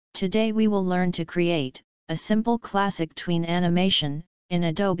Today we will learn to create a simple classic tween animation in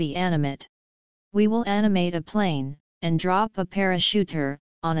Adobe Animate. We will animate a plane and drop a parachuter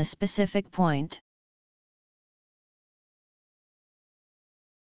on a specific point.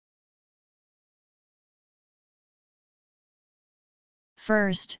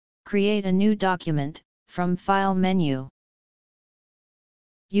 First, create a new document from File menu.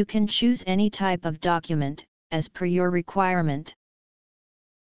 You can choose any type of document as per your requirement.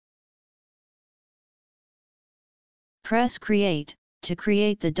 Press Create to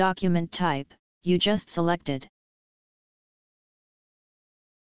create the document type you just selected.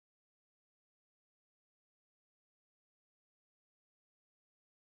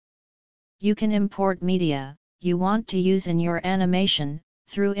 You can import media you want to use in your animation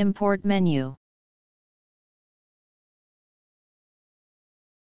through Import menu.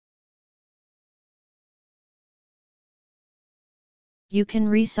 You can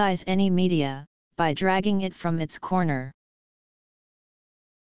resize any media by dragging it from its corner.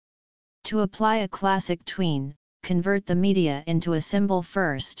 To apply a classic tween, convert the media into a symbol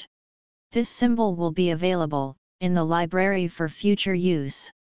first. This symbol will be available in the library for future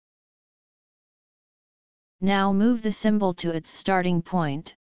use. Now move the symbol to its starting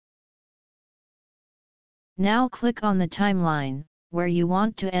point. Now click on the timeline where you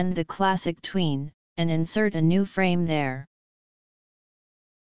want to end the classic tween and insert a new frame there.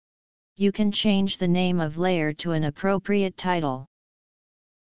 You can change the name of layer to an appropriate title.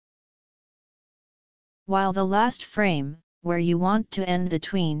 While the last frame, where you want to end the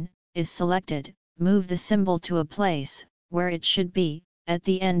tween, is selected, move the symbol to a place where it should be, at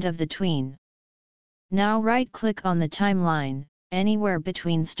the end of the tween. Now right-click on the timeline, anywhere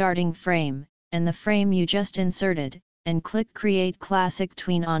between starting frame and the frame you just inserted, and click Create Classic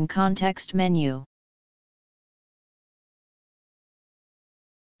Tween on Context menu.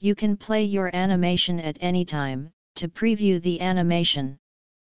 You can play your animation at any time to preview the animation.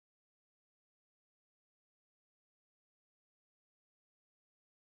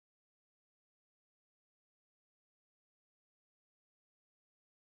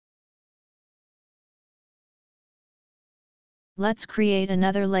 Let's create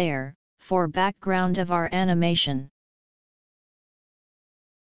another layer for background of our animation.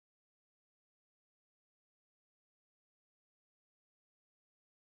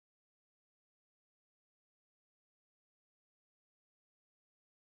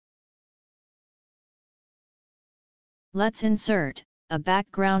 Let's insert a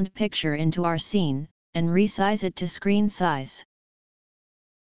background picture into our scene and resize it to screen size.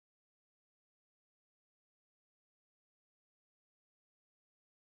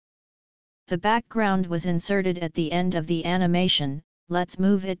 The background was inserted at the end of the animation, let's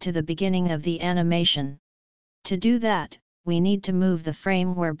move it to the beginning of the animation. To do that, we need to move the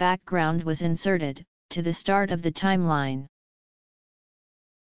frame where background was inserted to the start of the timeline.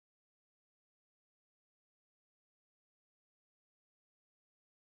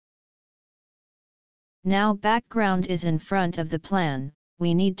 Now background is in front of the plan,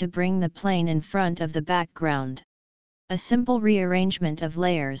 we need to bring the plane in front of the background. A simple rearrangement of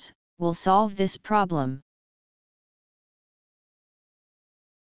layers will solve this problem.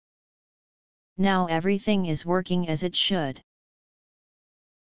 Now everything is working as it should.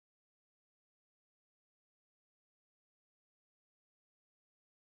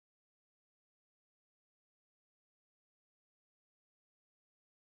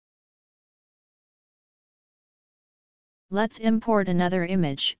 Let's import another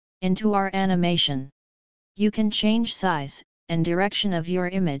image into our animation. You can change size and direction of your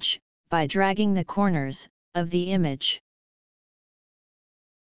image by dragging the corners of the image.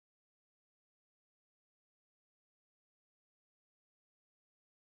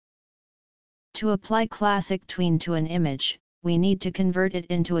 To apply classic tween to an image, we need to convert it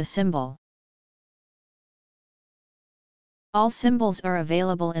into a symbol. All symbols are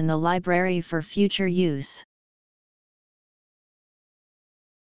available in the library for future use.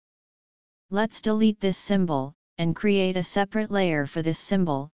 Let's delete this symbol, and create a separate layer for this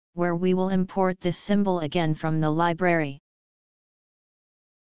symbol, where we will import this symbol again from the library.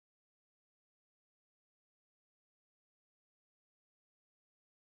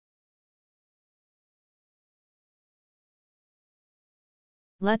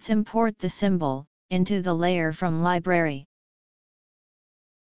 Let's import the symbol into the layer from library.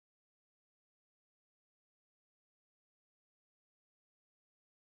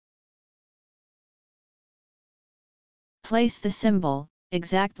 Place the symbol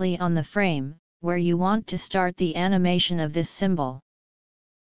exactly on the frame where you want to start the animation of this symbol.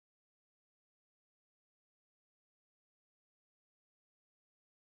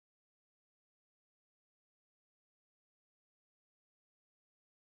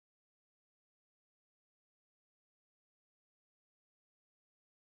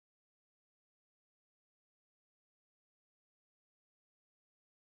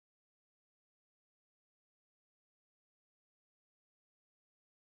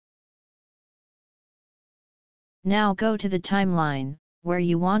 Now go to the timeline, where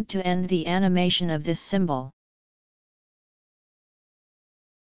you want to end the animation of this symbol.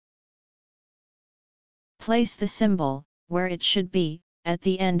 Place the symbol, where it should be, at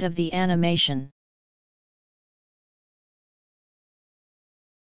the end of the animation.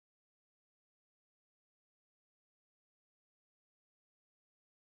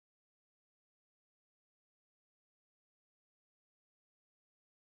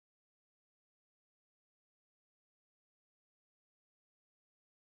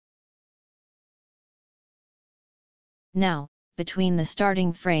 Now, between the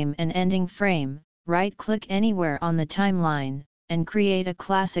starting frame and ending frame, right-click anywhere on the timeline, and create a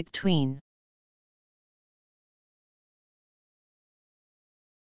classic tween.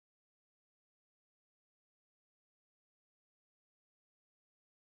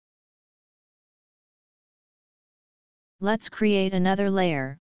 Let's create another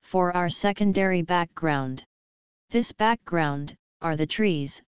layer, for our secondary background. This background are the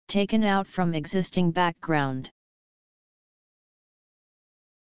trees, taken out from existing background.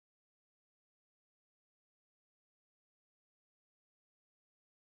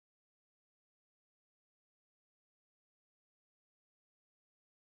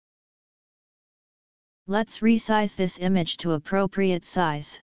 Let's resize this image to appropriate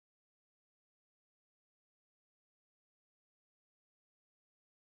size.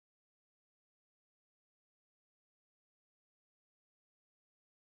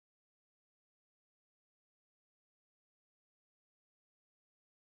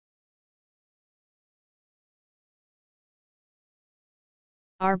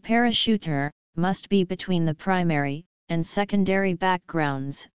 Our parachuter must be between the primary and secondary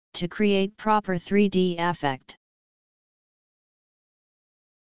backgrounds to create proper 3D effect.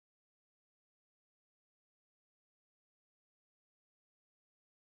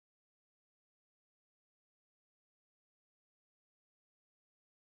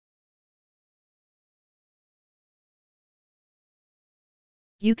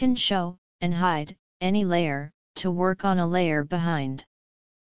 You can show and hide any layer to work on a layer behind.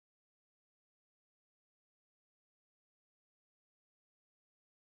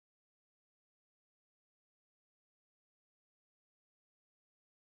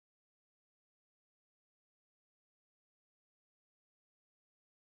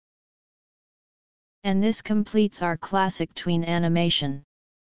 And this completes our classic tween animation.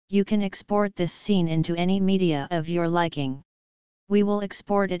 You can export this scene into any media of your liking. We will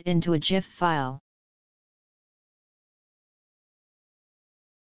export it into a GIF file.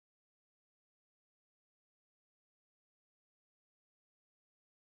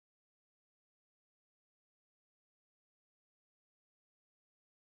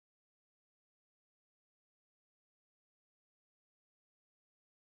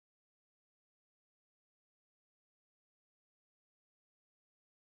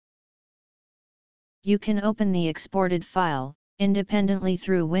 You can open the exported file independently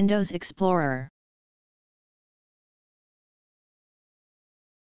through Windows Explorer.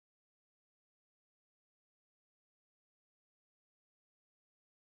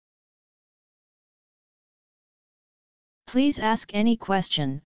 Please ask any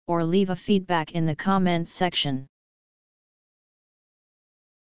question, or leave a feedback in the comments section.